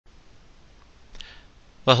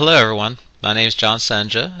Well, hello everyone. My name is John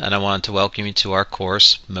Senja, and I wanted to welcome you to our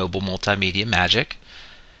course, Mobile Multimedia Magic.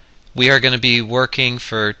 We are going to be working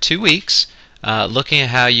for 2 weeks, looking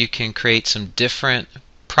at how you can create some different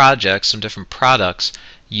projects, some different products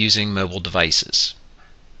using mobile devices.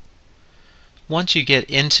 Once you get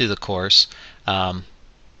into the course,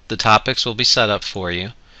 the topics will be set up for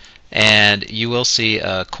you, and you will see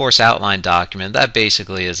a course outline document that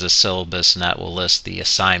basically is a syllabus, and that will list the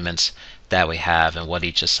assignments that we have and what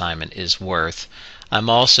each assignment is worth. I'm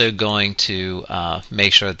also going to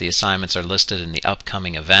make sure that the assignments are listed in the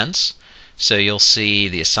upcoming events. So you'll see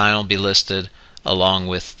the assignment will be listed along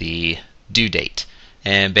with the due date.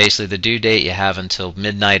 And basically the due date, you have until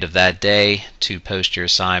midnight of that day to post your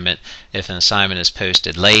assignment. If an assignment is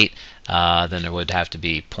posted late, then there would have to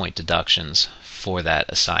be point deductions for that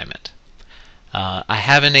assignment. I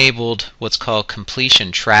have enabled what's called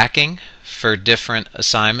completion tracking for different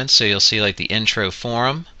assignments. So you'll see like the intro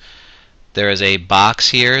forum. There is a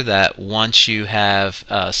box here that once you have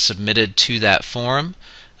submitted to that forum,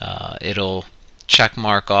 it'll check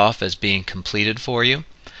mark off as being completed for you.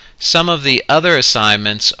 Some of the other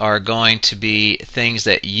assignments are going to be things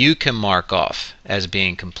that you can mark off as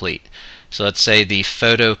being complete. So let's say the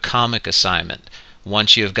photo comic assignment.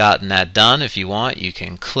 Once you have gotten that done, if you want, you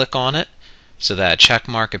can click on it so that a check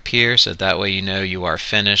mark appears, so that way you know you are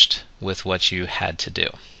finished with what you had to do.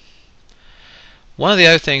 One of the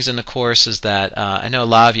other things in the course is that I know a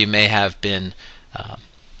lot of you may have been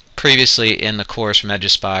previously in the course from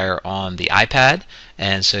EduSpire on the iPad,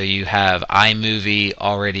 and so you have iMovie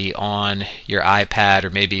already on your iPad,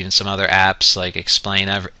 or maybe even some other apps like Explain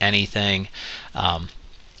Anything.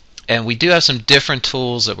 And we do have some different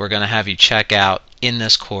tools that we're going to have you check out in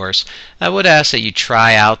this course. I would ask that you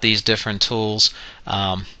try out these different tools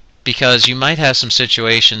because you might have some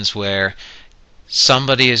situations where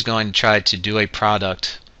somebody is going to try to do a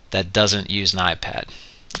product that doesn't use an iPad.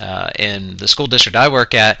 In the school district I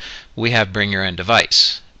work at, we have bring your own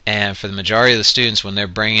device. And for the majority of the students, when they're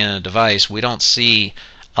bringing in a device, we don't see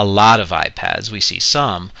a lot of iPads. We see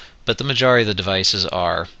some, but the majority of the devices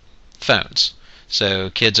are phones. So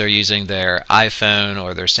kids are using their iPhone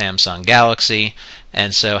or their Samsung Galaxy,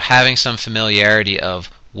 and so having some familiarity of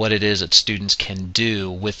what it is that students can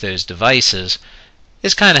do with those devices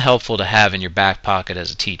is kind of helpful to have in your back pocket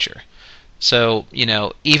as a teacher. So,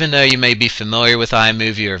 even though you may be familiar with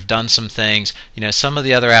iMovie or have done some things, some of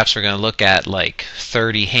the other apps we're going to look at, like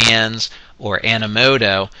 30 Hands or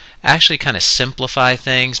Animoto, actually kind of simplify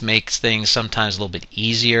things, makes things sometimes a little bit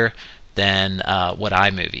easier than what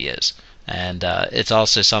iMovie is. And it's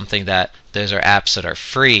also something that those are apps that are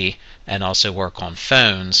free and also work on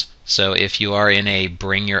phones. So if you are in a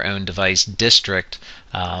bring your own device district,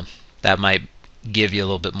 that might give you a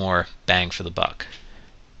little bit more bang for the buck.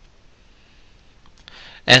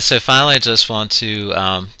 And so finally, I just want to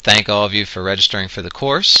thank all of you for registering for the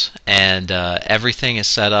course. And everything is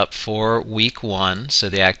set up for week 1. So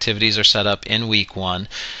the activities are set up in week 1.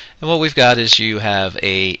 And what we've got is you have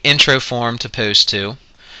a intro form to post to.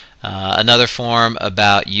 Another form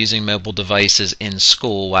about using mobile devices in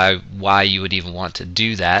school, why you would even want to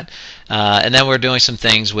do that. And then we're doing some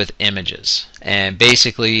things with images. And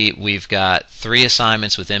basically we've got 3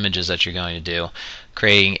 assignments with images that you're going to do.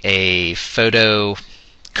 Creating a photo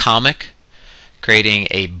comic, creating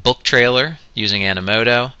a book trailer using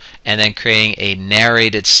Animoto, and then creating a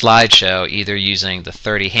narrated slideshow either using the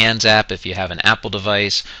 30 Hands app if you have an Apple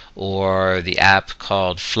device, or the app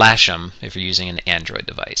called Flash'em if you're using an Android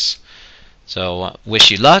device. So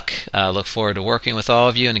wish you luck. Look forward to working with all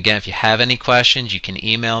of you. And again, if you have any questions, you can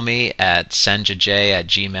email me at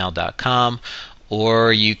senjaj@gmail.com,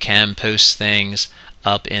 or you can post things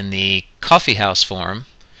up in the Coffee House forum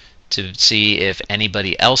to see if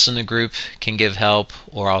anybody else in the group can give help,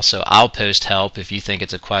 or also I'll post help if you think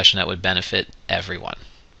it's a question that would benefit everyone.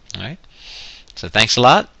 All right. So thanks a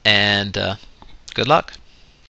lot, and good luck.